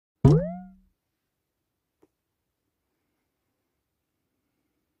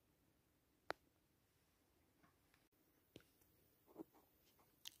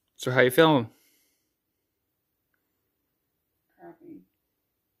So how you feeling? Crappy.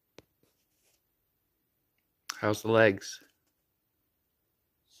 How's the legs?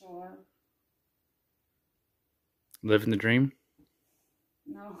 Sore. Living the dream?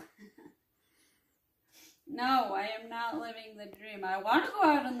 No. No, I am not living the dream. I want to go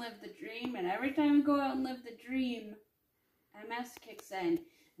out and live the dream, and every time I go out and live the dream, MS kicks in,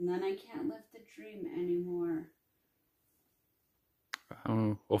 and then I can't live the dream anymore.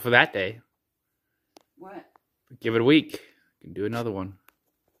 Well, for that day. What? Give it a week. You can do another one.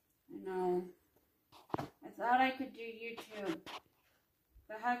 I know. I thought I could do YouTube.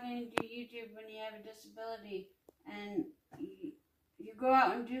 But how can you do YouTube when you have a disability and you go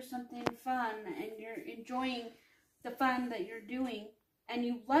out and do something fun and you're enjoying the fun that you're doing and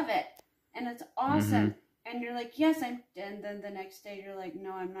you love it and it's awesome and you're like, yes, and then the next day you're like,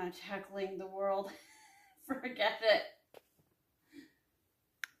 no, I'm not tackling the world. Forget it.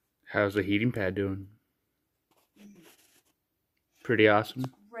 How's the heating pad doing? Pretty awesome.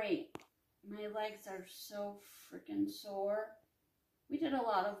 Great. My legs are so freaking sore. We did a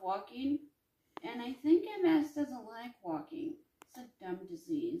lot of walking, and I think MS doesn't like walking. It's a dumb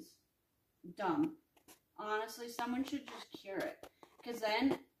disease. Dumb. Honestly, someone should just cure it. Because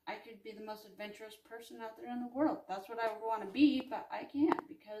then I could be the most adventurous person out there in the world. That's what I would want to be, but I can't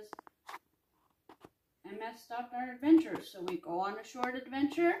because MS stopped our adventures. So we go on a short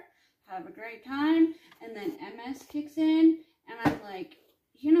adventure, have a great time, and then MS kicks in, and I'm like,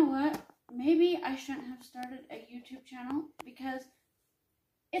 you know what? Maybe I shouldn't have started a YouTube channel because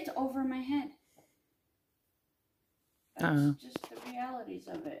it's over my head. That's just the realities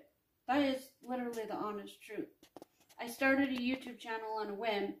of it. That is literally the honest truth. I started a YouTube channel on a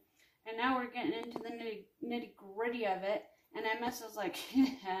whim, and now we're getting into the nitty gritty of it, and MS is like,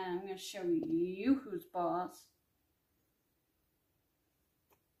 I'm going to show you who's boss.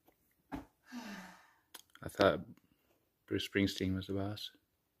 I thought Bruce Springsteen was the boss.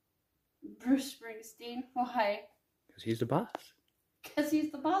 Bruce Springsteen? Why? Because he's the boss. Because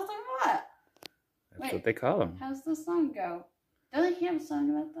he's the boss of what? That's what they call him. How's the song go? Doesn't he have a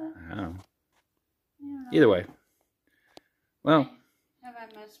song about that? I don't know. Yeah. Either way. Well.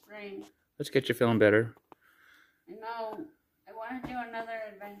 Have MS brain. Let's get you feeling better. I know. I want to do another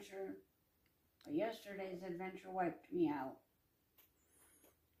adventure. But yesterday's adventure wiped me out.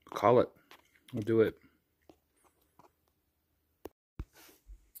 Call it. We'll do it.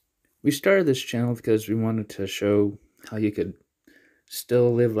 We started this channel because we wanted to show how you could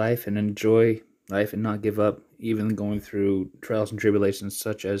still live life and enjoy life and not give up, even going through trials and tribulations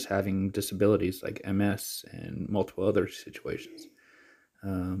such as having disabilities like MS and multiple other situations.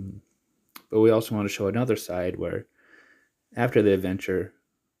 But we also want to show another side where after the adventure,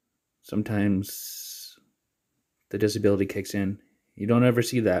 sometimes the disability kicks in. You don't ever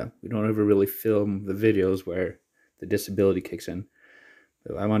see that. We don't ever really film the videos where the disability kicks in.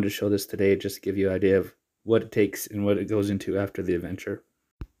 But I wanted to show this today just to give you an idea of what it takes and what it goes into after the adventure.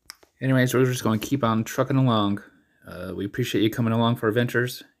 Anyways, we're just going to keep on trucking along. We appreciate you coming along for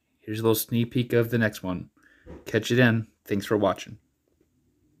adventures. Here's a little sneak peek of the next one. Catch you then. Thanks for watching.